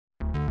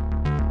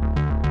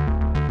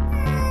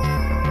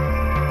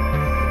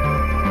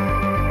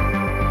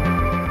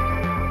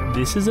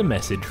This is a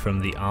message from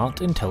the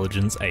Art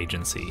Intelligence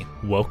Agency.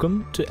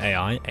 Welcome to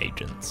AI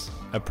Agents,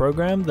 a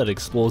program that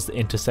explores the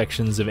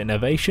intersections of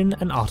innovation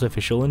and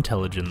artificial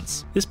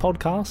intelligence. This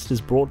podcast is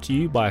brought to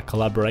you by a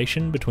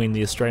collaboration between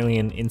the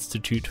Australian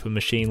Institute for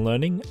Machine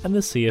Learning and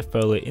the CF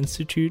Fowler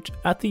Institute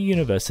at the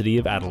University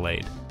of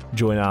Adelaide.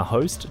 Join our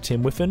host,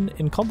 Tim Whiffen,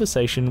 in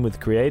conversation with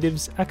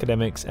creatives,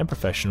 academics, and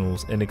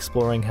professionals in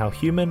exploring how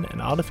human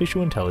and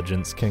artificial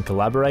intelligence can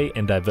collaborate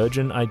in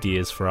divergent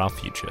ideas for our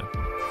future.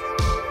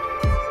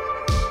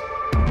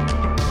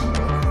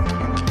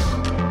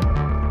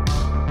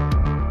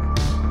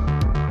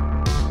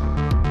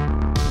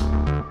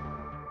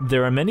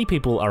 There are many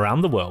people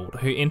around the world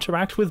who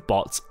interact with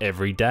bots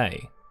every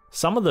day.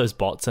 Some of those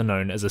bots are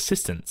known as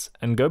assistants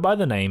and go by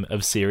the name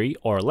of Siri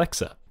or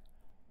Alexa.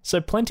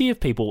 So plenty of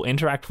people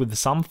interact with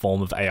some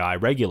form of AI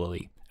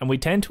regularly, and we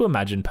tend to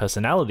imagine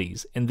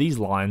personalities in these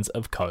lines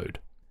of code.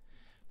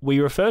 We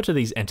refer to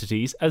these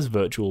entities as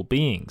virtual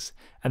beings,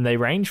 and they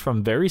range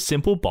from very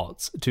simple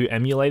bots to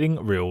emulating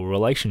real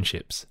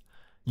relationships.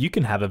 You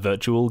can have a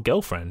virtual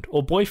girlfriend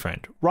or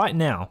boyfriend right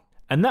now,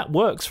 and that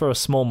works for a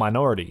small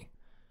minority.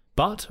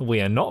 But we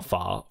are not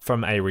far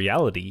from a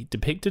reality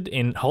depicted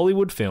in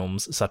Hollywood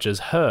films such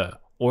as Her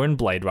or in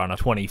Blade Runner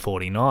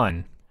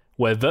 2049,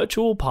 where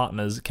virtual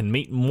partners can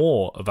meet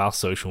more of our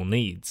social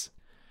needs.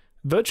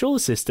 Virtual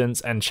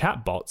assistants and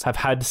chatbots have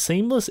had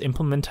seamless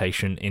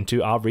implementation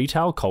into our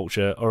retail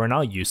culture or in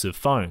our use of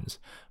phones,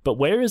 but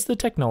where is the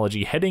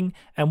technology heading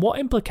and what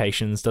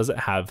implications does it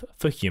have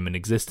for human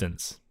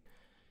existence?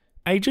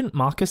 Agent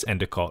Marcus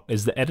Endicott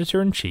is the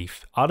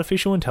Editor-in-Chief,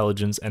 Artificial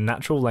Intelligence and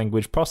Natural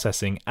Language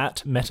Processing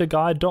at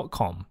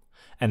MetaGuide.com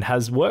and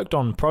has worked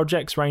on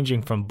projects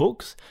ranging from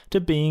books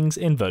to beings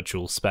in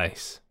virtual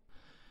space.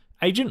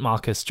 Agent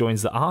Marcus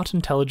joins the Art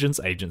Intelligence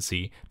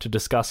Agency to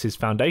discuss his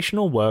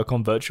foundational work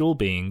on virtual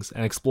beings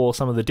and explore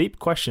some of the deep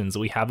questions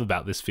we have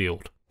about this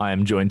field. I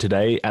am joined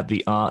today at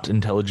the Art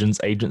Intelligence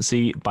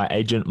Agency by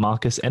Agent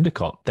Marcus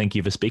Endicott. Thank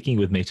you for speaking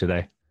with me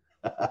today.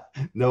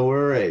 No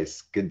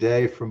worries. Good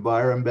day from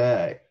Byron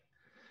Bay.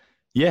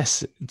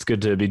 Yes, it's good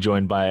to be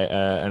joined by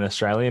an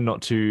Australian,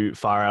 not too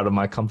far out of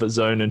my comfort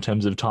zone in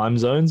terms of time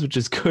zones, which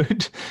is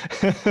good.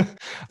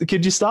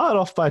 Could you start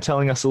off by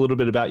telling us a little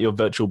bit about your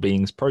Virtual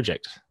Beings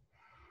project?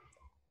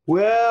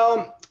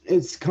 Well,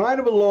 it's kind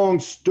of a long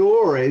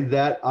story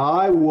that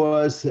I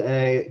was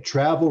a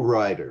travel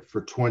writer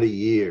for 20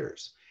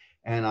 years,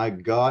 and I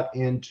got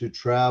into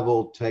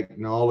travel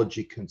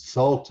technology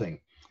consulting.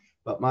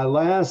 But my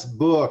last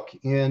book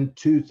in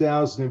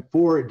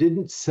 2004, it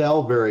didn't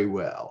sell very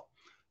well.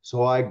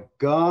 So I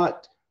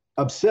got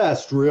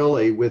obsessed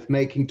really with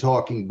making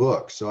talking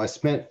books. So I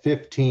spent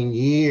 15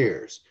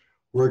 years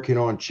working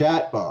on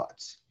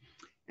chatbots.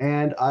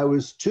 And I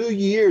was 2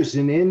 years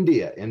in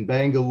India, in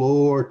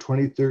Bangalore,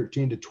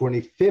 2013 to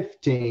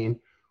 2015,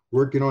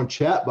 working on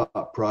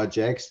chatbot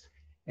projects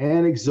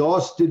and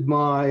exhausted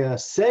my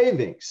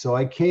savings. So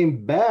I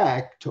came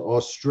back to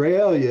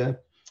Australia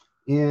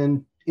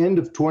in end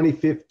of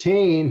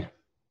 2015,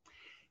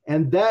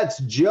 and that's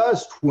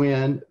just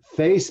when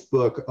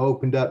Facebook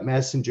opened up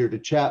Messenger to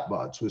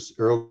chatbots. It was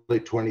early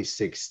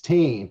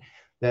 2016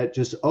 that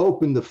just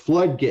opened the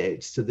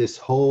floodgates to this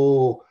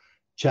whole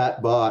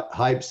chatbot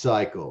hype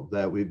cycle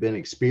that we've been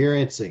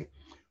experiencing.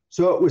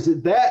 So it was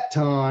at that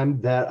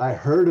time that I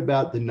heard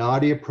about the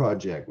Nadia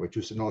project, which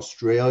was an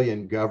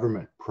Australian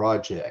government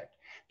project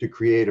to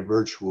create a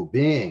virtual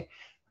being.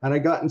 And I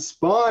got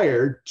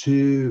inspired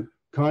to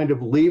kind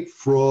of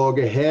leapfrog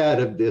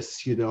ahead of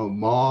this,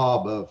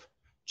 mob of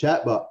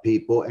chatbot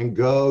people and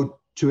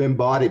go to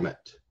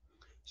embodiment.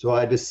 So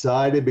I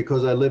decided,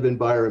 because I live in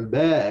Byron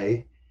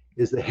Bay,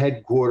 is the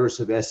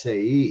headquarters of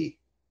SAE.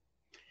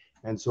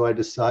 And so I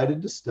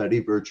decided to study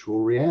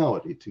virtual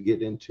reality to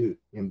get into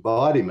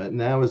embodiment.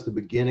 And that was the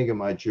beginning of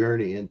my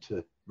journey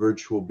into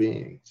virtual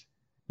beings.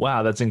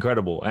 Wow, that's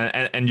incredible.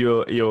 And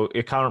your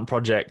current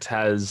project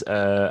has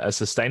a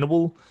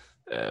sustainable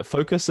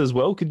focus as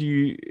well. Could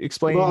you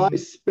explain? Well, I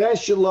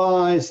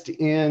specialized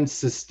in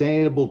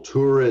sustainable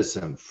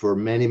tourism for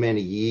many, many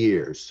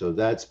years. So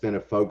that's been a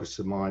focus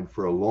of mine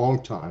for a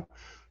long time.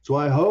 So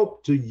I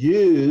hope to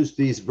use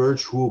these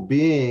virtual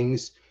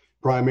beings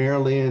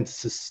primarily in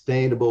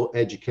sustainable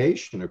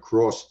education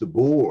across the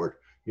board.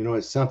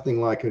 It's something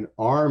like an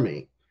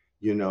army,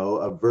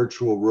 of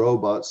virtual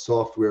robots,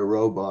 software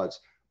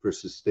robots for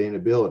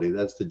sustainability.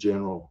 That's the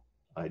general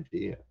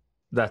idea.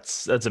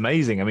 That's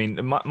amazing. I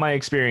mean, my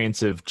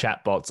experience of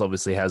chatbots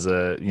obviously has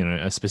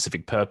a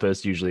specific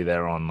purpose. Usually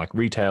they're on like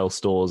retail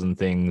stores and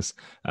things.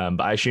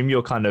 But I assume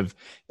you're kind of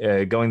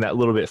going that a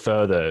little bit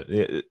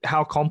further.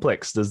 How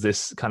complex does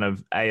this kind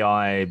of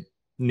AI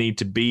need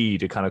to be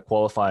to kind of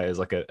qualify as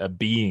like a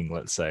being,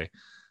 let's say?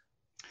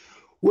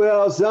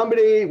 Well,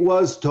 somebody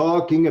was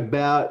talking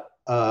about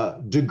a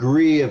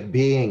degree of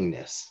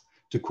beingness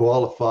to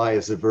qualify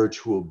as a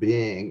virtual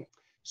being.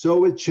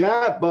 So with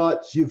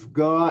chatbots, you've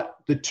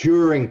got the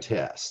Turing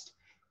test.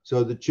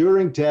 So the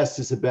Turing test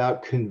is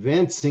about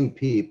convincing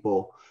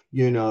people,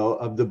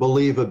 of the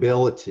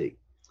believability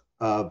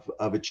of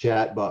a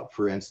chatbot,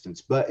 for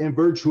instance. But in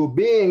virtual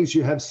beings,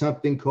 you have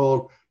something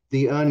called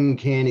the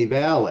uncanny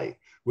valley,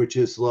 which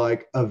is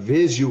like a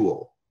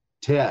visual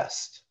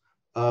test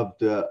of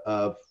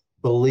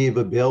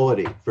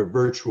believability for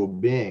virtual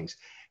beings.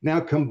 Now,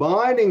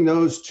 combining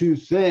those two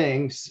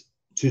things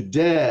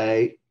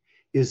today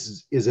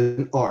is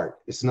an art.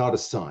 It's not a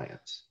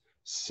science.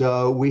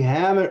 So we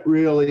haven't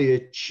really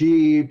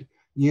achieved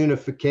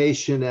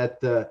unification at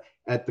the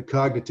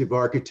cognitive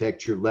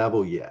architecture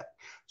level yet.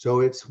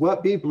 So it's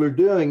what people are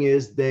doing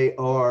is they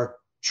are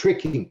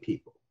tricking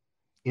people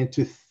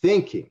into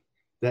thinking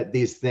that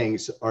these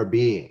things are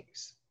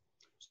beings.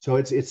 So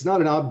it's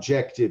not an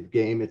objective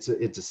game, it's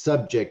a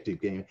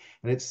subjective game.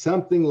 And it's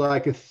something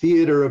like a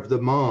theater of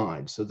the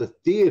mind. So the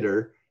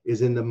theater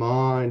is in the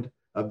mind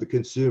of the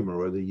consumer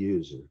or the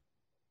user.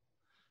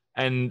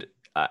 And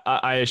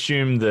I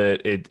assume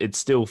that it's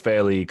still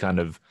fairly kind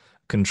of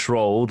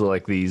controlled,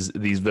 like these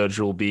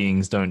virtual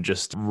beings don't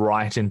just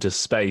write into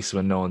space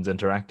when no one's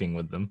interacting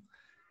with them.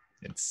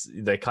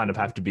 They kind of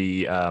have to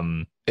be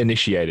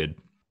initiated.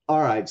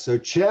 All right, so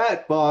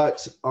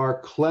chatbots are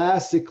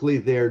classically,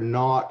 they're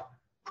not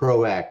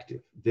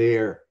proactive,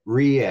 they're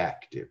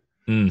reactive.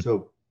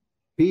 So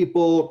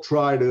people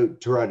try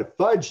to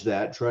fudge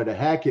that, try to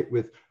hack it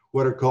with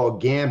what are called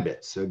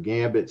gambits. So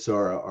gambits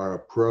are a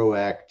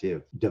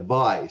proactive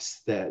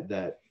device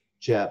that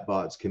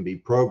chatbots can be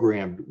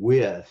programmed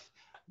with.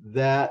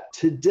 That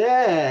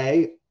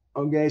today,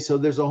 okay, so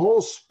there's a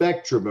whole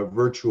spectrum of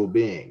virtual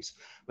beings.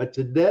 But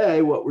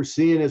today, what we're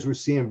seeing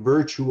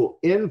virtual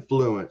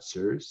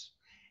influencers,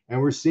 and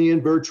we're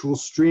seeing virtual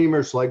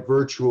streamers like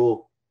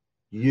virtual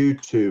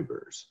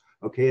YouTubers.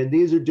 Okay, and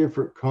these are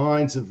different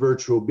kinds of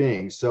virtual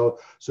beings. So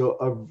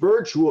a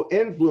virtual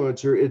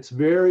influencer, it's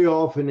very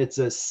often it's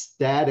a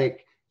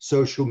static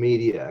social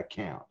media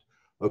account.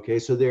 Okay,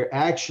 so they're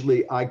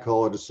actually, I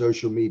call it a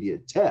social media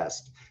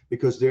test,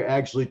 because they're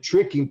actually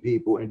tricking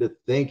people into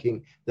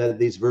thinking that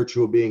these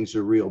virtual beings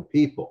are real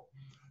people.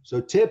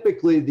 So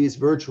typically these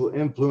virtual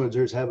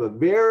influencers have a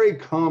very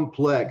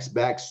complex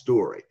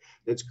backstory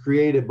that's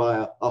created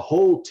by a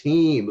whole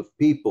team of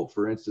people,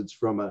 for instance,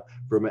 from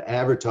an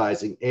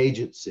advertising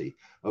agency,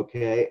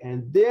 okay?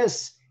 And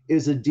this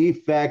is a de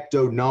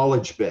facto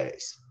knowledge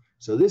base.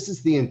 So this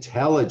is the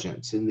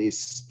intelligence in these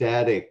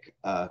static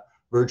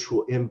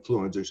virtual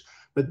influencers.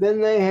 But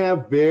then they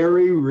have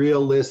very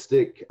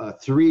realistic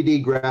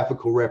 3D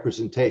graphical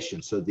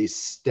representation. So these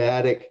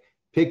static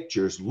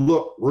pictures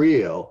look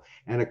real.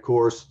 And of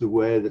course, the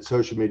way that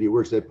social media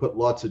works, they put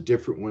lots of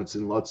different ones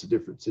in lots of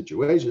different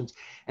situations.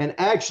 And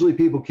actually,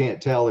 people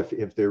can't tell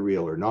if they're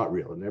real or not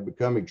real. And they're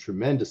becoming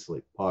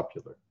tremendously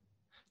popular.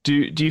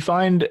 Do you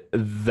find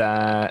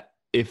that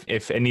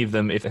if any of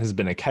them, if it has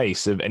been a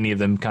case of any of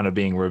them kind of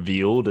being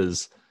revealed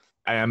as,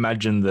 I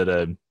imagine that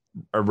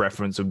a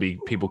reference would be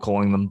people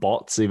calling them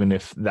bots, even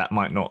if that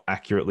might not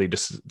accurately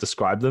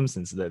describe them,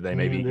 since they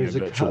may be there's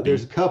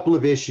a couple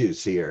of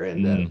issues here.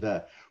 And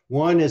the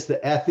one is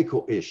the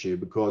ethical issue,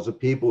 because of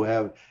people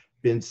have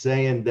been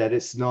saying that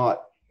it's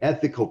not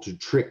ethical to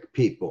trick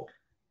people.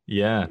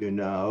 Yeah. You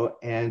know,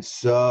 and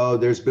so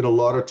there's been a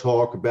lot of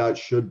talk about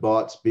should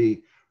bots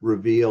be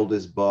revealed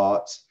as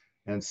bots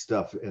and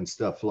stuff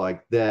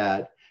like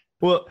that.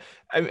 Well,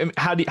 I mean,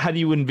 how do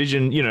you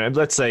envision, you know,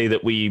 let's say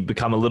that we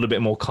become a little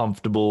bit more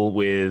comfortable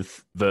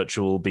with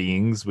virtual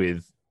beings,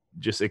 with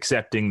just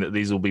accepting that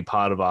these will be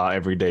part of our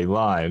everyday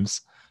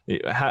lives.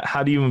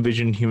 How do you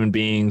envision human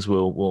beings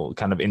will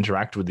kind of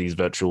interact with these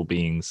virtual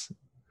beings?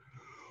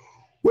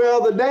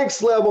 Well, the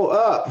next level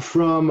up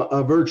from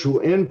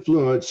virtual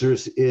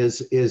influencers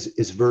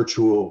is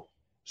virtual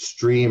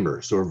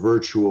streamers or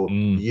virtual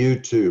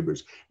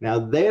YouTubers. Now,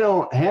 they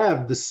don't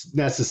have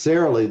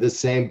necessarily the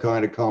same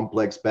kind of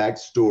complex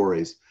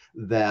backstories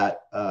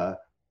that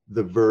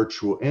the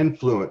virtual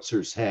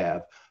influencers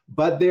have,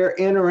 but they're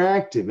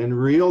interactive in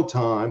real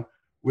time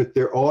with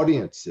their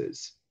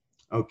audiences.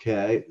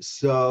 Okay,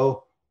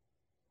 so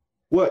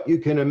what you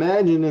can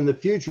imagine in the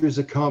future is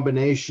a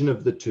combination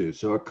of the two.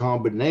 So a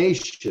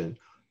combination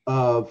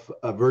of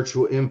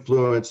virtual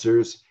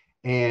influencers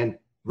and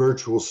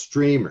virtual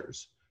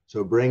streamers.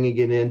 So bringing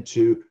it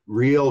into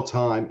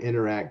real-time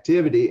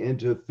interactivity,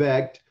 into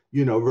effect,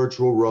 you know,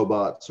 virtual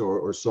robots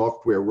or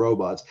software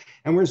robots.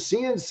 And we're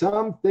seeing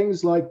some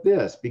things like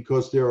this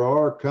because there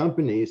are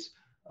companies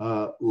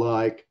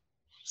like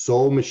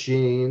Soul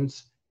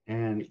Machines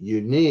and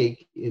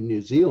Unique in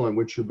New Zealand,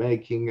 which are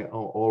making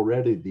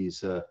already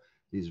these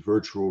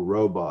virtual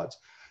robots.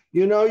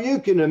 You know, you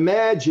can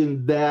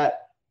imagine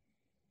that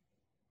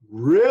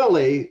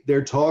really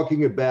they're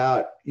talking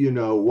about, you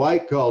know,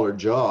 white collar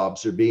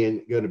jobs are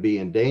going to be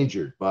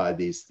endangered by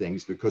these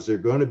things because they're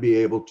going to be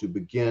able to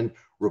begin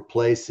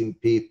replacing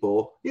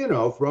people, you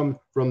know,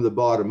 from the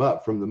bottom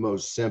up, from the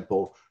most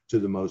simple to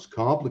the most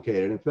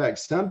complicated. In fact,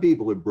 some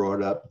people have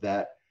brought up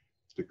that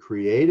the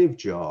creative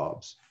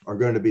jobs are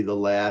going to be the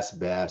last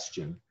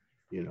bastion,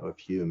 you know, of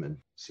human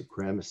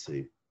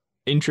supremacy.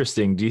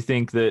 Interesting. Do you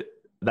think that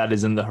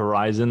is in the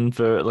horizon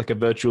for like a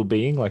virtual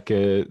being? Like,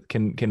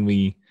 can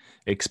we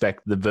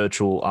expect the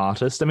virtual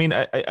artist. I mean,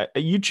 a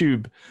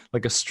YouTube,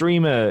 like a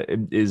streamer,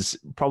 is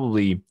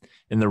probably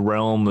in the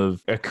realm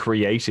of a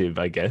creative,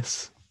 I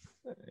guess.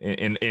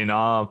 In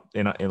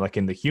like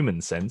in the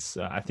human sense,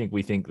 I think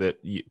we think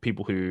that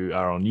people who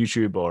are on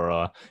YouTube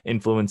or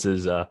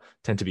influencers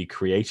tend to be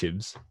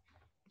creatives.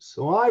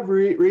 So I've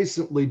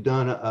recently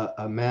done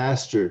a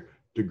master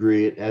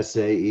degree at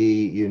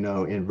SAE,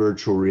 in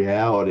virtual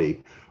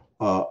reality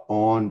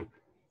on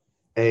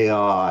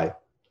AI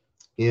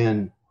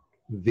in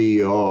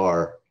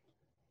VR.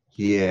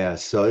 Yeah,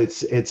 so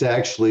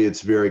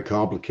it's very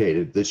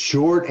complicated. The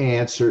short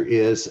answer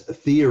is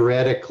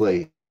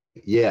theoretically,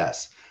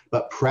 yes,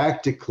 but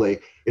practically,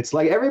 it's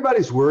like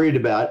everybody's worried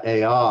about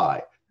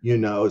AI.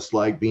 It's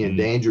like being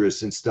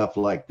dangerous and stuff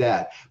like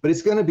that. But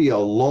it's going to be a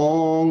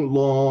long,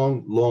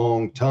 long,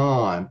 long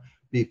time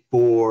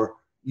before,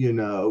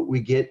 we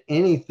get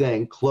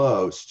anything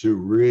close to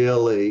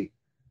really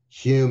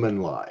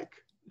human-like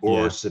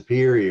or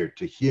superior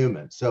to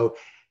human. So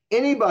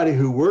anybody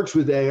who works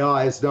with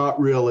AI is not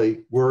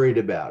really worried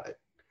about it.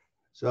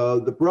 So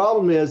the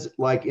problem is,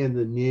 like in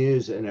the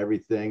news and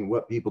everything,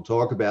 what people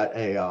talk about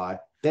AI,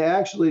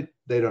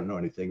 they don't know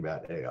anything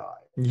about AI.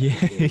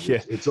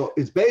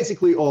 It's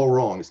basically all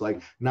wrong. It's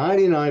like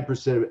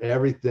 99% of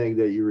everything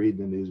that you read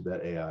in the news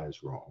about AI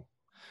is wrong.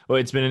 Well,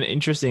 it's been an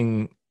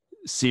interesting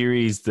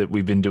series that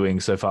we've been doing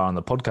so far on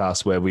the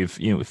podcast, where we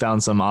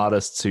found some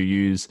artists who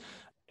use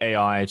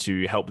AI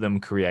to help them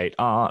create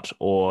art,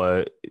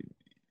 or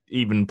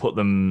even put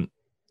them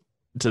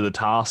to the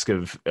task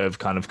of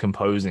kind of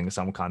composing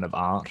some kind of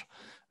art,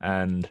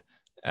 and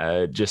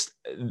just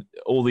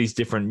all these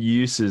different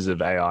uses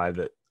of AI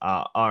that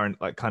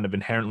aren't like kind of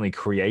inherently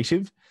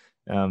creative.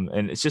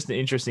 And it's just an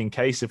interesting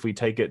case if we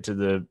take it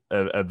to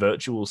a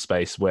virtual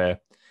space where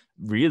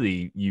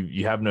really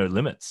you have no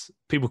limits.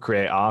 People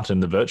create art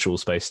in the virtual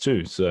space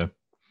too.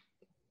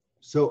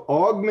 So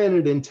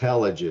augmented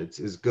intelligence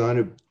is going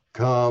to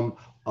come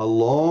a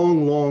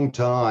long, long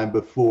time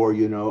before,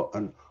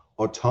 an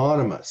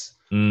autonomous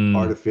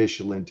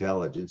artificial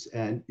intelligence.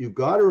 And you've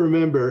got to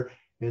remember,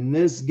 in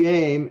this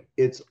game,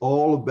 it's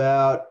all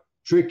about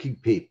tricking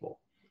people.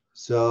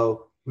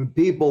 So when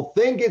people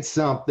think it's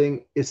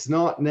something, it's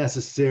not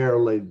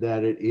necessarily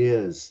that it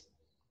is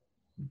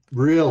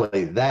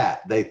really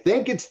that. They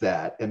think it's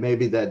that, and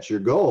maybe that's your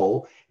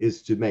goal,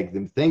 is to make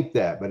them think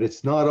that, but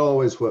it's not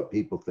always what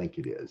people think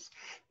it is,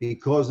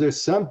 because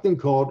there's something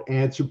called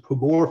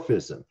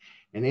anthropomorphism.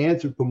 And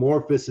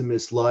anthropomorphism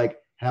is like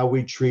how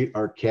we treat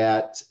our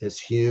cats as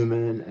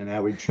human and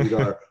how we treat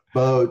our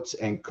boats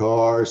and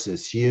cars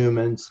as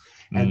humans.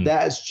 And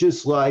that's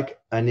just like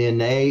an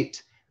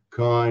innate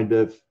kind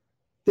of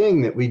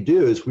thing that we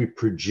do, is we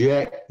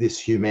project this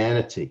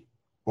humanity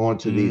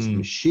onto these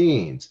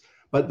machines.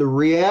 But the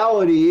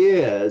reality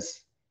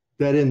is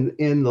that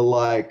in the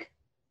like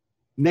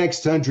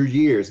next 100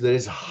 years, that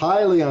it's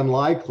highly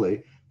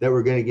unlikely that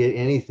we're going to get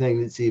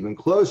anything that's even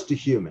close to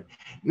human.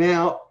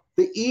 Now,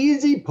 the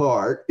easy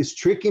part is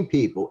tricking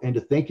people into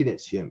thinking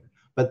it's human,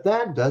 but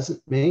that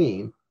doesn't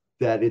mean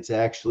that it's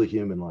actually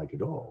human-like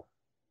at all.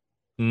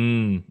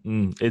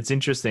 It's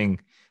interesting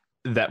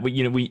that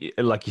we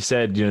like you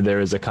said,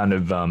 there is a kind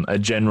of a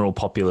general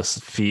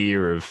populist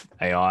fear of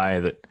AI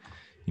that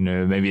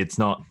maybe it's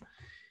not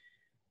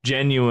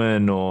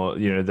genuine, or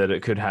that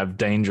it could have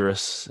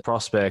dangerous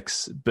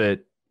prospects.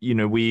 But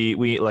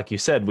we like you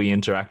said, we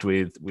interact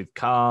with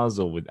cars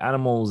or with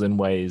animals in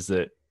ways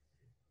that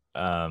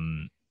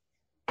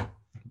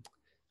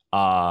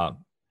are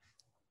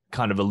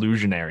kind of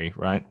illusionary,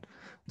 right?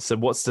 So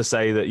what's to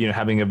say that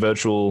having a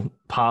virtual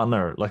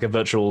partner, like a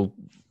virtual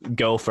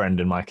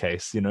girlfriend in my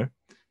case,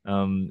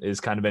 is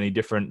kind of any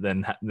different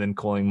than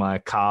calling my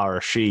car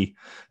a she?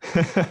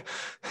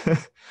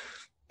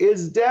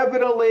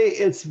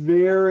 It's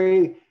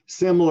very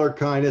similar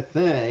kind of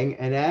thing.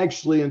 And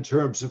actually, in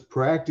terms of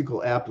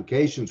practical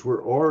applications,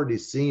 we're already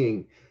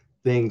seeing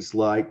things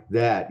like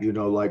that,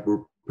 like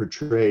we're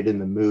portrayed in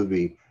the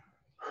movie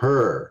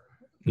Her.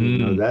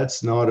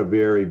 That's not a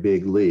very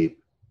big leap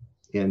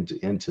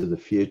into the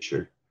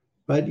future.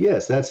 But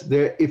yes, that's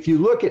there. If you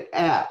look at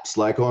apps,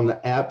 like on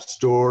the App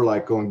Store,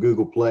 like on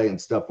Google Play and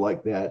stuff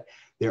like that,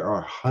 there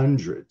are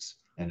hundreds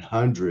and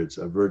hundreds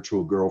of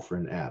virtual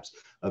girlfriend apps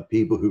of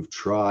people who've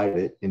tried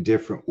it in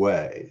different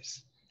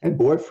ways, and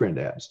boyfriend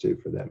apps too,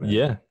 for that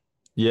matter.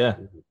 Yeah.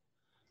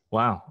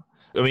 Wow.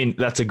 I mean,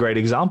 that's a great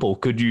example.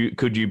 Could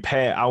you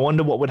pair? I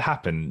wonder what would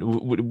happen.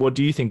 What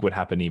do you think would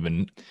happen,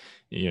 even,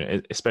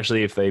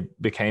 especially if they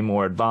became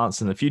more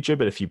advanced in the future?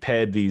 But if you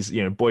paired these,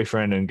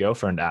 boyfriend and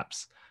girlfriend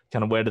apps,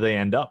 kind of where do they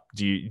end up?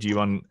 Do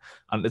you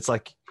it's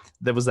like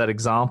there was that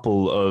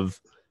example of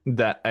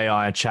that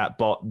AI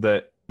chatbot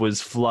that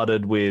was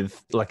flooded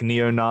with like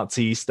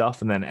neo-Nazi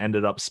stuff and then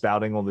ended up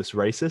spouting all this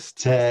racist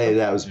Tay,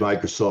 that was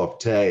Microsoft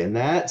Tay. And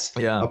that's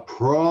a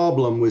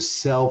problem with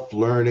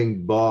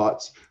self-learning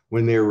bots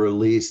when they're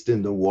released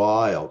in the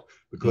wild,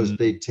 because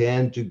they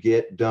tend to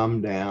get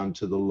dumbed down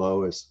to the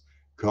lowest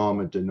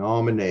common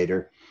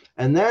denominator.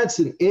 And that's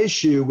an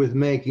issue with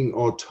making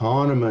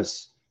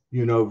autonomous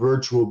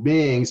virtual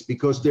beings,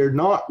 because they're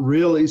not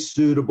really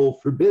suitable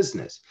for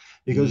business.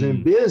 Because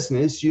in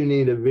business, you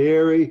need a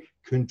very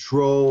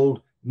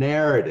controlled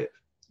narrative.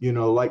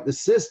 Like the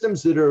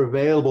systems that are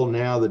available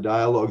now, the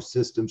dialogue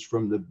systems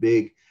from the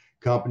big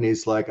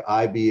companies like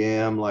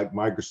IBM, like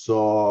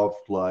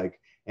Microsoft, like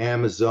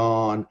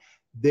Amazon,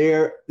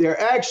 they're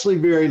actually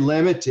very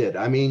limited.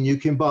 I mean, you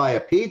can buy a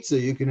pizza,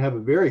 you can have a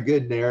very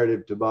good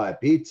narrative to buy a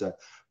pizza,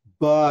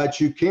 but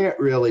you can't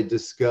really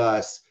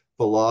discuss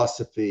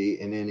philosophy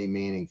in any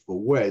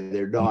meaningful way.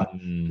 They're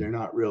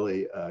not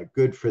really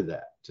good for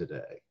that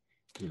today.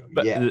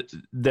 But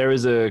there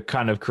is a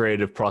kind of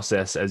creative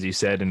process, as you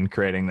said, in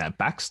creating that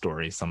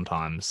backstory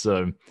sometimes.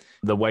 So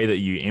the way that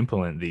you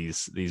implement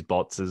these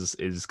bots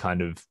is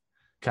kind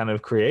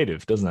of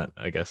creative, doesn't it?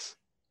 I guess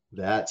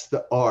that's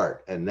the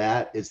art, and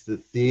that is the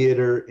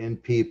theater in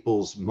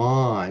people's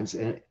minds.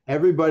 And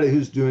everybody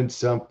who's doing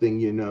something,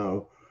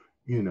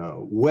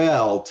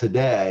 well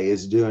today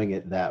is doing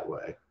it that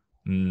way.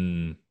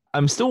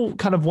 I'm still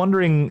kind of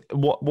wondering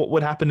what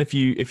would happen if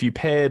you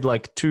paired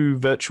like two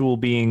virtual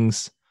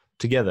beings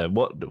together.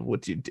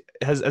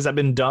 Has that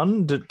been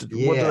done? What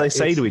do they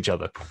say to each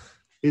other?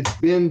 It's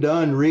been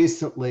done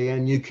recently,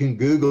 and you can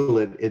Google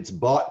it. It's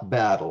bot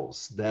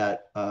battles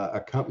that a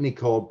company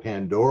called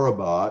Pandora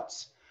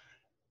Bots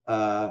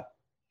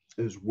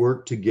has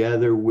worked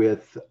together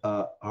with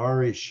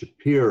Ari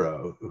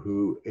Shapiro,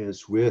 who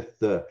is with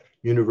the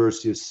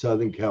University of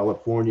Southern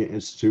California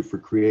Institute for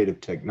Creative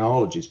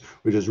Technologies,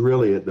 which is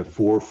really at the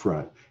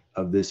forefront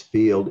of this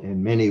field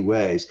in many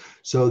ways.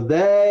 So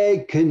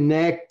they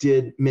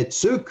connected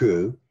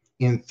Mitsuku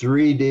in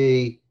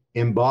 3D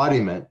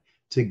embodiment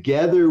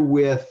together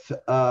with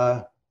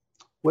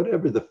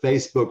whatever the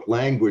Facebook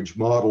language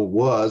model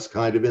was,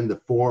 kind of in the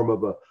form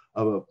of a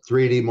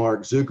 3D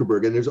Mark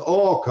Zuckerberg. And there's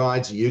all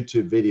kinds of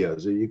YouTube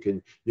videos, so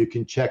you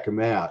can check them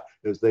out,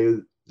 because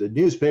the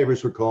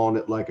newspapers were calling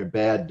it like a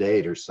bad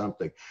date or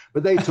something.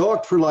 But they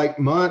talked for like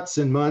months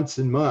and months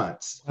and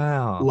months.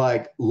 Wow.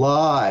 Like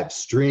live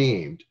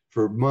streamed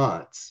for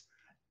months.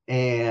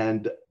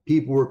 And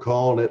people were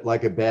calling it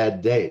like a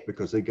bad date,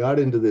 because they got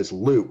into this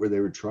loop where they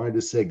were trying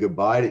to say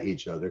goodbye to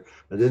each other,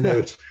 but then they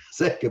would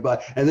say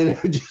goodbye, and then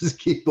it would just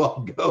keep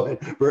on going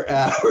for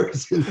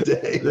hours and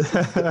days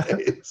and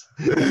days.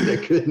 And they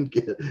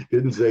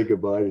couldn't say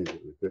goodbye to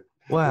each other.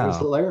 Wow. It was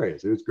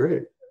hilarious. It was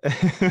great.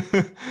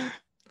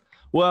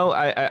 Well,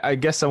 I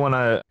guess I want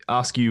to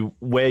ask you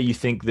where you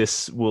think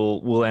this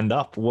will end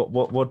up.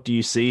 What do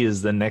you see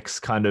as the next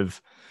kind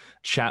of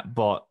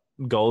chatbot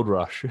gold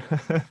rush?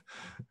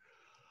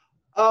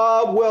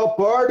 Well,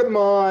 part of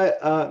my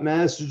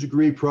master's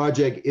degree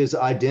project is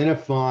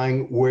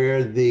identifying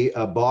where the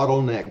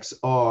bottlenecks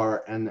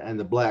are and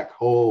the black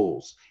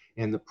holes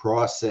in the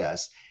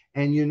process.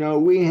 And,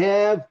 we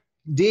have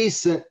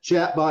decent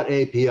chatbot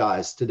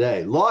APIs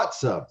today,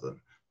 lots of them,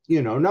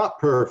 not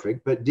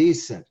perfect, but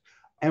decent.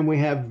 And we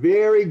have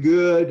very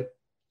good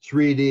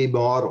 3D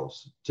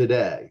models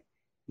today,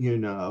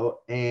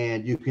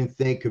 and you can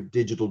think of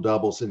digital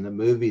doubles in the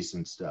movies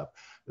and stuff.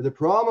 But the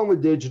problem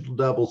with digital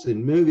doubles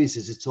in movies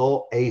is it's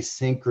all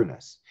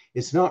asynchronous.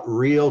 It's not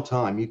real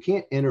time. You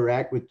can't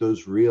interact with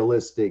those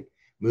realistic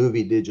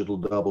movie digital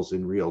doubles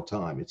in real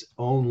time. It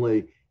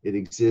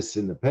exists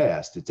in the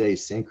past. It's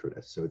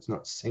asynchronous, so it's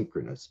not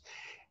synchronous.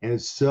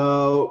 And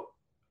so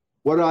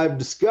what I've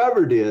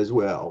discovered is,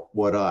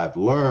 what I've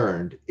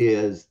learned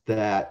is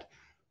that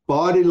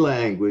body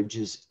language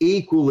is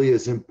equally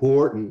as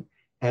important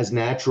as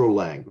natural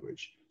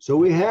language. So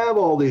we have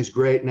all these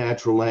great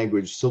natural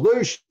language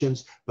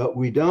solutions, but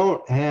we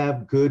don't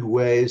have good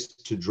ways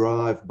to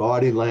drive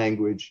body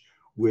language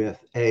with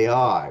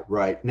AI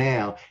right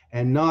now,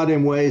 and not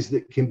in ways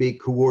that can be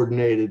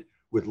coordinated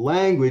with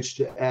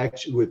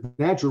with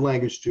natural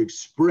language to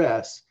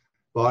express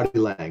body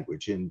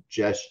language in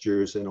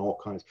gestures and all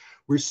kinds.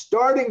 We're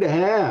starting to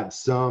have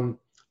some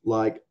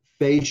like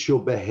facial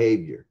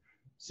behavior.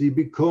 See,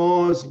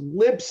 because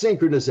lip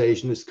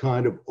synchronization is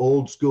kind of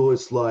old school,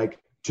 it's like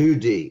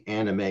 2D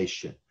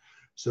animation.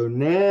 So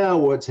now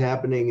what's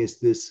happening is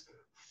this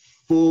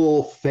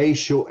full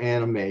facial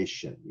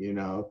animation,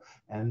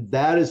 and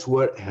that is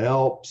what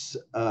helps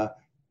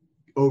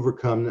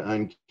overcome the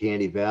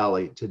uncanny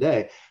valley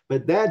today.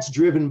 But that's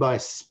driven by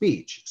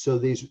speech. So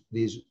these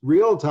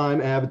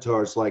real-time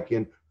avatars, like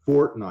in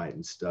Fortnite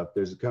and stuff,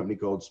 there's a company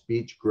called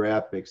Speech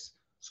Graphics,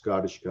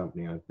 Scottish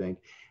company, I think,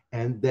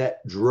 and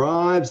that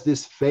drives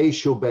this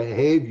facial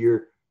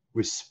behavior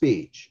with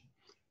speech.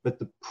 But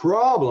the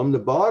problem, the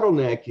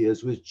bottleneck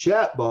is with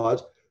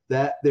chatbots,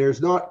 that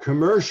there's not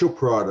commercial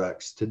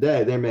products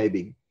today. There may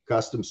be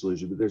custom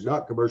solutions, but there's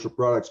not commercial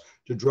products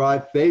to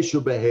drive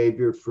facial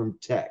behavior from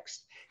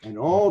text. And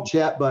all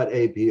chatbot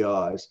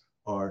APIs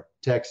are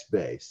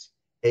text-based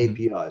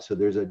APIs. So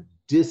there's a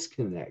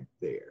disconnect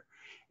there.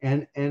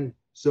 And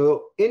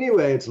so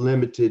anyway, it's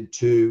limited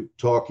to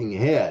talking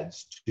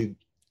heads. To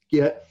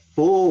get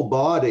full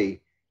body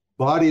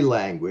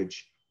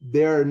language,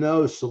 there are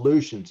no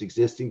solutions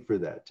existing for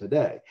that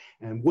today.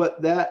 And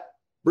what that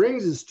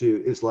brings us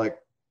to is like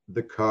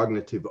the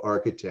cognitive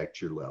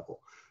architecture level.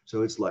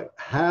 So it's like,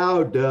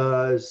 how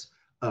does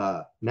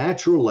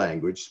natural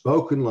language,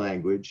 spoken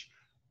language,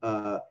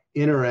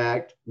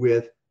 interact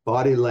with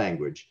body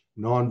language,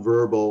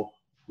 nonverbal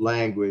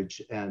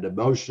language, and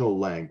emotional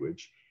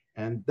language?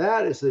 And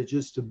that is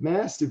just a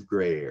massive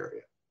gray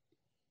area.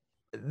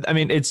 I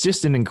mean, it's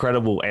just an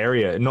incredible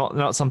area,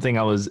 not something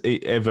I was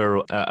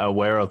ever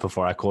aware of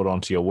before I caught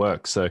on to your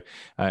work. So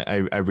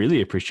I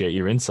really appreciate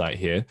your insight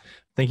here.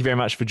 Thank you very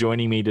much for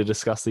joining me to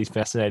discuss these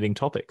fascinating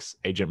topics,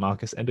 Agent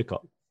Marcus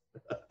Endicott.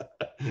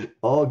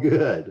 All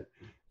good.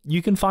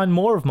 You can find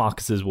more of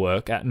Marcus's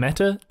work at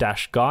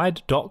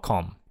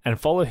meta-guide.com and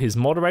follow his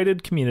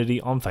moderated community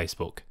on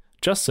Facebook.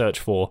 Just search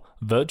for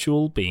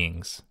Virtual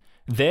Beings.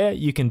 There,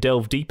 you can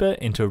delve deeper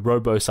into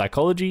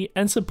robo-psychology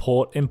and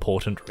support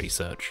important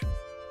research.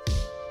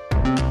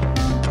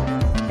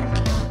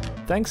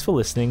 Thanks for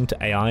listening to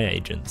AI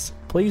Agents.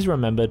 Please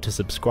remember to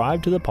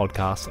subscribe to the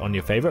podcast on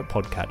your favorite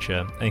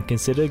podcatcher and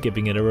consider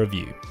giving it a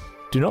review.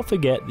 Do not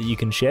forget that you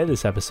can share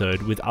this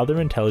episode with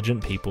other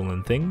intelligent people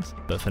and things,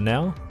 but for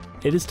now,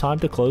 it is time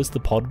to close the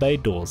pod bay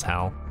doors,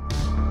 Hal.